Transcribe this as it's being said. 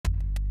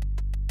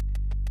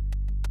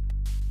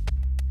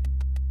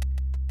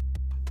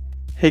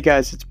Hey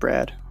guys, it's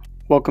Brad.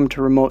 Welcome to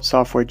Remote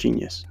Software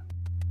Genius.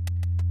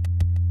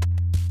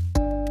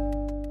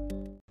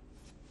 Alright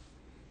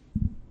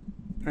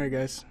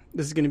guys,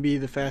 this is going to be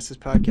the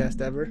fastest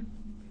podcast ever.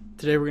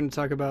 Today we're going to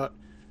talk about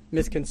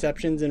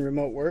misconceptions in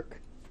remote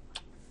work.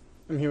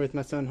 I'm here with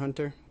my son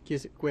Hunter.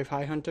 Wave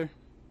hi, Hunter.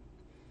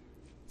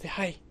 Say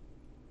hi.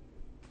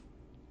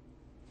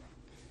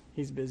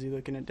 He's busy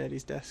looking at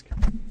Daddy's desk.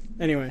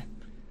 Anyway,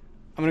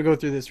 I'm going to go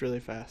through this really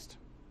fast.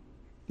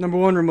 Number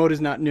one, remote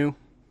is not new.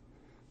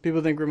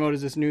 People think remote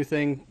is this new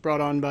thing brought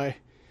on by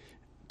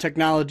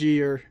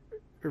technology or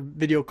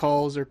video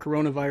calls or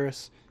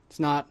coronavirus.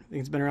 It's not. I think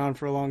it's been around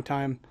for a long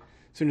time.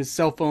 As soon as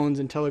cell phones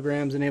and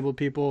telegrams enabled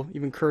people,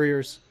 even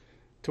couriers,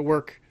 to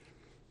work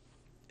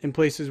in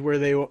places where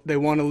they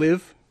want to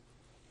live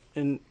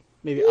and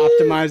maybe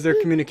optimize their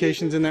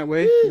communications in that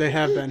way, they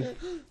have been.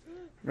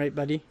 Right,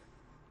 buddy?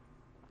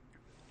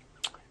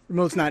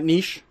 Remote's not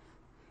niche.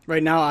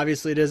 Right now,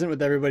 obviously, it isn't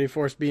with everybody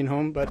forced being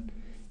home, but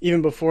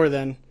even before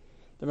then,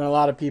 there have been a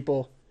lot of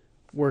people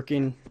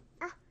working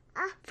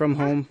from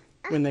home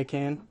when they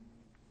can.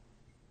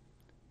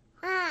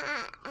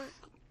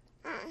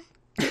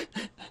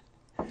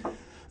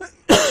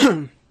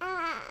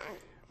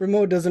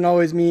 Remote doesn't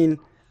always mean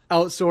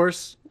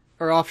outsource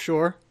or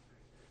offshore,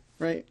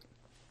 right?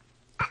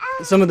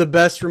 Some of the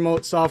best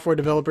remote software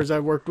developers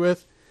I've worked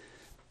with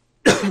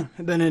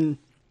have been in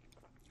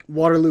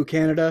Waterloo,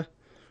 Canada,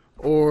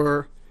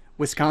 or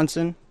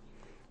Wisconsin,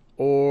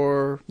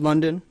 or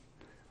London.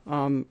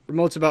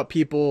 Remote's about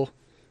people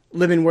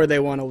living where they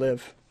want to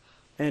live,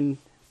 and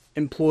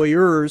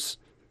employers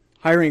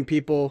hiring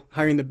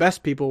the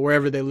best people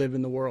wherever they live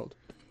in the world.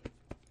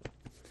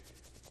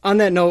 On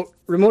that note,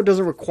 remote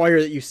doesn't require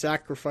that you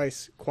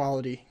sacrifice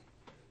quality.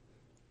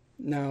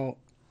 Now,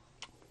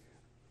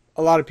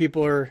 a lot of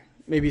people are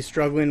maybe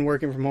struggling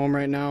working from home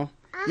right now.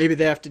 Maybe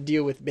they have to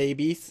deal with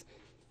babies.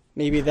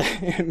 Maybe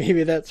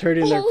that's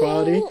hurting their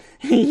quality.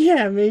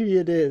 Yeah, maybe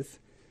it is.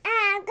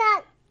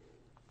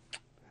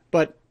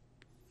 But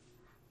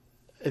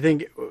I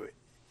think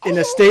in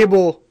a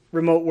stable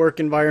remote work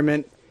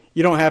environment,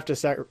 you don't have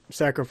to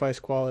sacrifice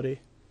quality.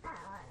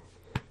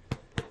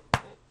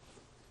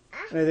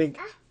 And I think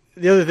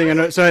the other thing I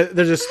know, so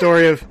there's a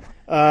story of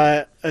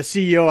a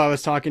CEO I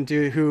was talking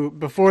to who,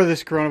 before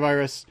this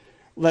coronavirus,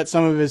 let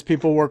some of his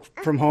people work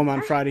from home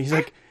on Friday. He's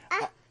like,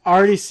 I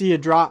already see a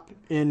drop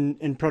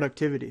in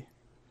productivity.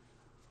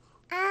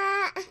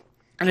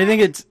 And I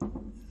think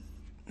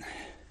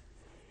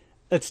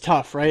it's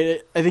tough,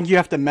 right? I think you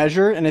have to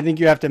measure, and I think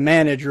you have to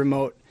manage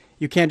remote.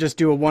 You can't just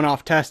do a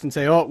one-off test and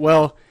say, oh,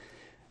 well,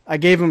 I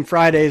gave them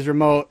Fridays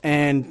remote,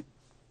 and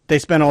they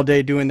spent all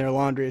day doing their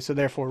laundry, so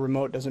therefore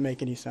remote doesn't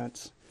make any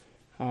sense.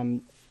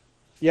 You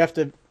have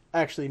to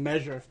actually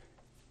measure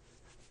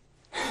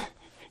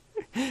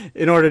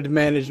in order to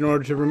manage, in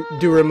order to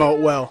do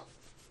remote well.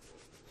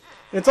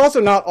 It's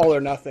also not all or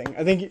nothing.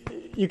 I think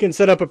you can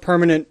set up a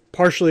permanent,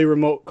 partially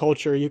remote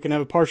culture. You can have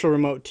a partial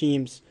remote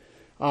teams.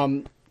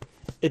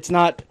 It's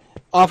not,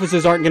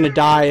 offices aren't going to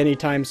die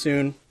anytime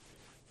soon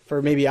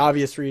for maybe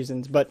obvious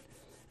reasons, but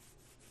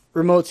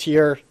remote's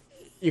here.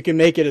 You can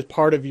make it as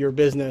part of your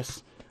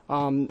business,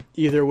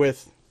 either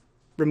with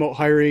remote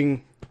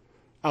hiring,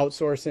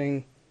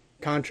 outsourcing,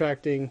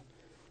 contracting,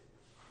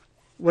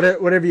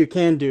 whatever you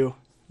can do.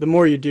 The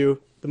more you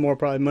do, the more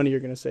probably money you're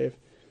going to save.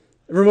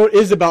 Remote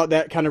is about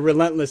that kind of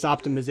relentless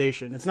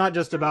optimization. It's not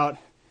just about,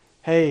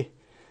 hey,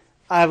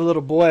 I have a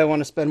little boy I want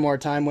to spend more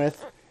time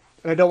with,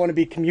 and I don't want to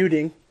be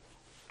commuting.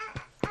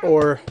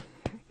 Or,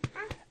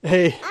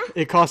 hey,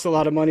 it costs a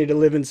lot of money to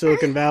live in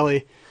Silicon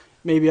Valley.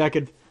 Maybe I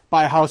could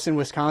buy a house in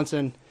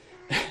Wisconsin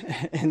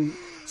and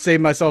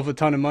save myself a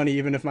ton of money,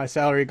 even if my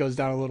salary goes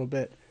down a little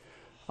bit.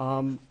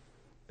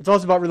 It's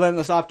also about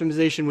relentless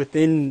optimization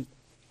within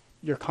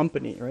your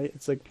company, right?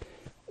 It's like,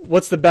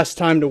 what's the best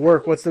time to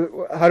work?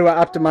 How do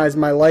I optimize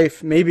my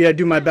life? Maybe I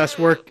do my best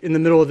work in the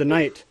middle of the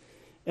night.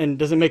 And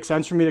does it make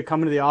sense for me to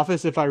come into the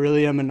office if I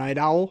really am a night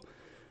owl?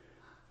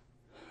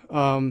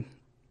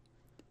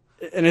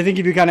 And I think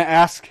if you kind of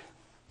ask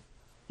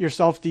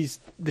yourself the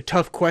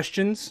tough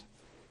questions,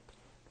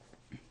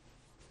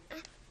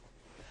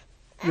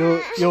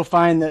 you'll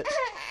find that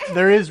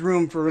there is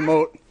room for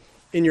remote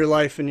in your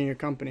life and in your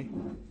company.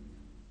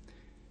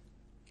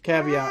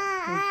 Caveat.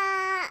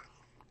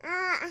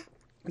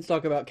 Let's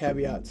talk about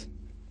caveats.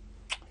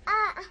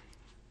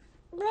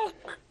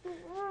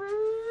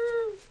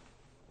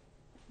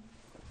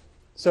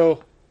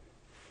 So,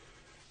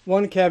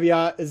 one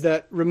caveat is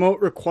that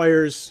remote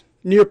requires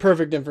near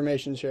perfect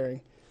information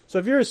sharing. So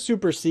if you're a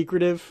super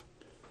secretive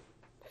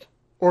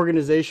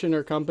organization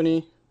or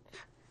company,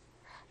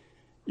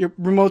 your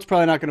remote's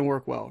probably not going to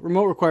work well.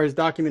 Remote requires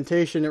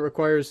documentation. It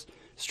requires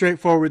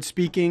straightforward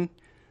speaking.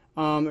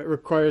 It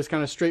requires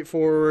kind of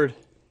straightforward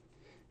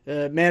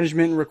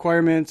management and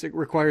requirements. It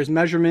requires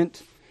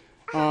measurement.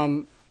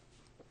 And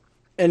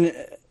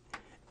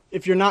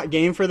if you're not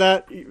game for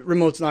that,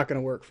 remote's not going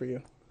to work for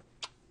you.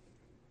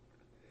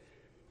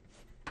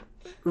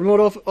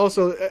 remote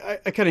also,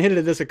 I kind of hinted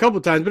at this a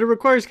couple times, but it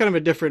requires kind of a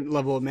different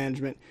level of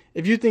management.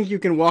 If you think you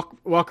can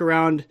walk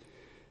around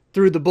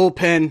through the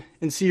bullpen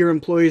and see your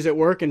employees at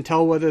work and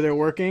tell whether they're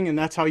working, and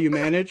that's how you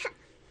manage,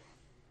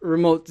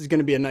 remote is going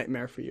to be a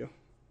nightmare for you.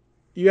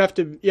 You have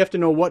to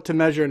know what to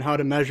measure and how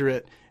to measure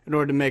it in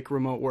order to make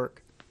remote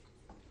work.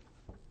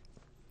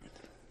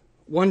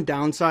 One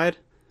downside,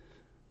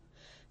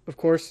 of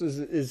course,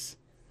 is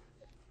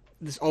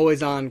this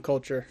always-on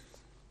culture.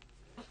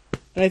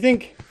 And I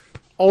think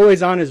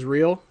always on is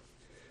real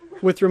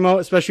with remote,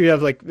 especially you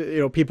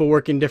have people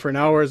working different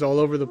hours all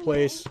over the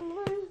place.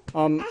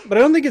 But I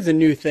don't think it's a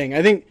new thing.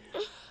 I think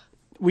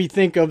we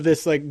think of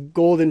this like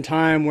golden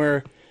time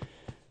where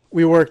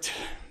we worked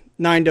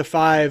 9 to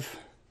 5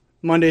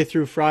 Monday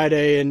through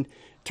Friday and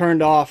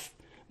turned off.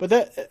 But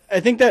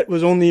I think that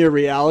was only a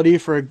reality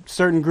for a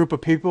certain group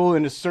of people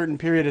in a certain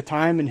period of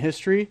time in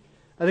history.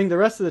 I think the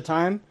rest of the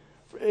time,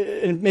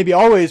 and maybe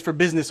always for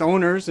business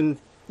owners and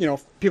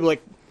people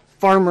like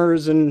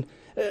farmers and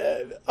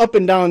up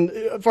and down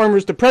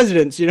farmers to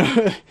presidents,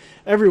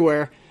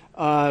 everywhere.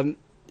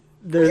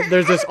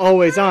 There's this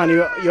always on.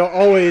 You're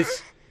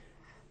always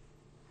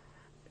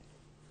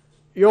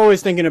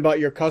thinking about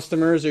your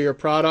customers or your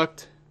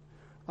product,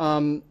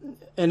 and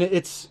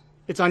it's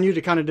on you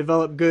to kind of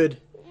develop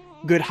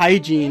good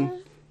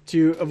hygiene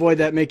to avoid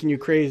that making you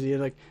crazy,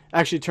 like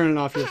actually turning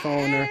off your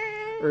phone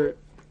or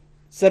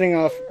setting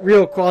off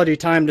real quality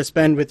time to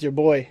spend with your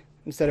boy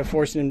instead of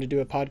forcing him to do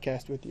a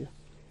podcast with you.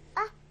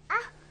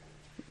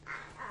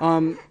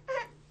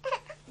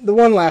 The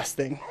one last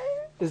thing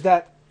is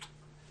that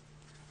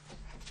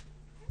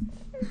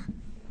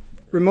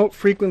remote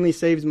frequently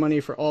saves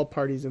money for all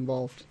parties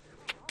involved.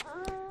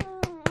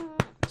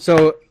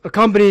 So a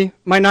company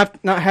might not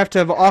have to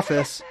have an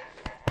office,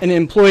 and an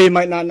employee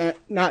might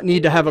not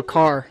need to have a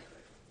car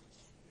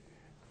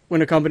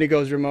when a company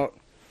goes remote.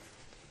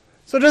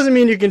 So it doesn't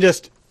mean you can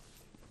just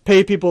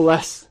pay people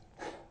less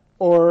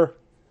or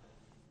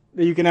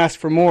that you can ask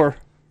for more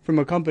from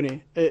a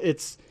company.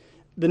 It's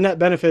the net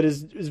benefit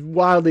is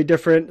wildly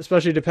different,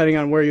 especially depending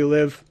on where you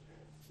live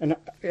and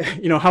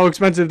how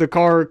expensive the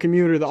car or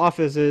commute or the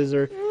office is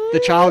or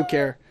the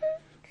childcare.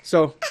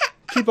 So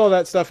keep all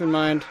that stuff in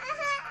mind.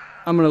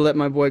 I'm going to let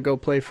my boy go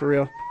play for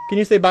real. Can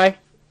you say bye?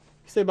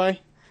 Say bye?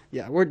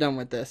 Yeah, we're done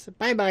with this.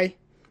 Bye-bye.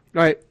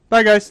 All right.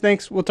 Bye, guys.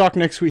 Thanks. We'll talk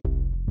next week.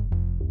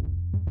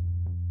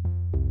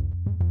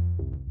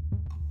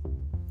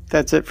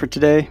 That's it for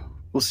today.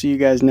 We'll see you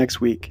guys next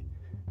week.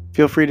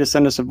 Feel free to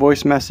send us a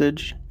voice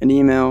message, an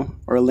email,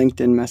 or a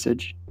LinkedIn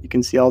message. You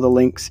can see all the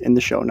links in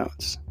the show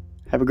notes.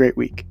 Have a great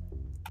week.